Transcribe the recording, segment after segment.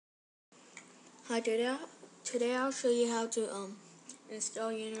Hi, today I'll show you how to install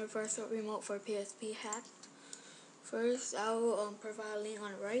Universal Remote for PSP Hacked. First, I will provide a link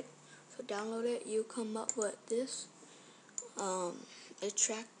on the right. So download it. You come up with this.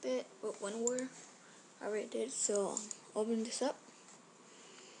 Extract it with WinRAR. I already did. So open this up.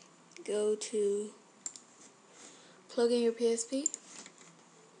 Go to plug in your PSP,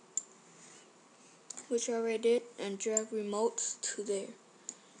 which I already did, and drag remotes to there.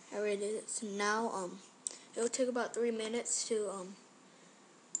 I already did it. So now it'll take about 3 minutes to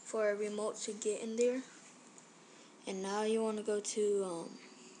for a remote to get in there. And now you want to go to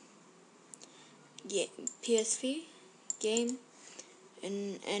PSP game,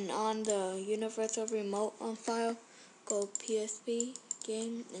 and on the Universal Remote file, go PSP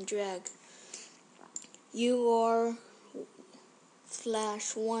game and drag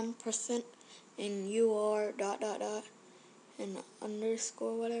UR/1% and UR ... and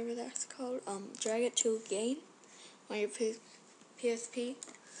underscore whatever that's called. Drag it to game on your PSP,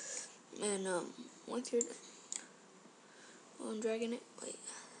 and once you're dragging it, wait.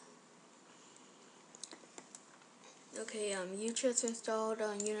 Okay, you just installed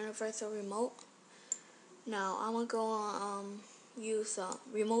Universal Remote. Now I'm gonna go on use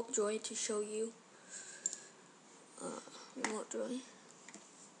Remote Joy to show you. Remote Joy.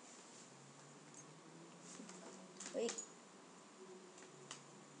 Wait.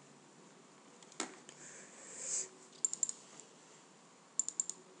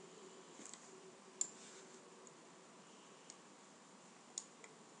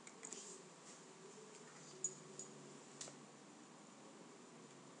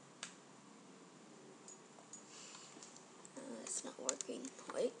 It's not working.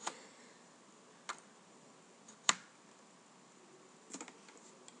 Wait.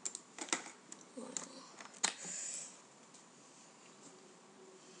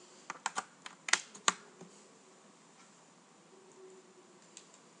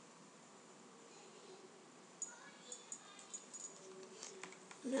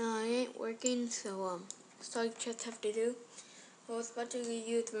 No, it ain't working, so that's all you just have to do. I was about to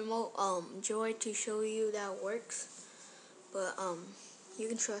use Remote Joy to show you that it works, but you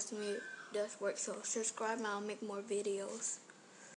can trust me, it does work. So subscribe and I'll make more videos.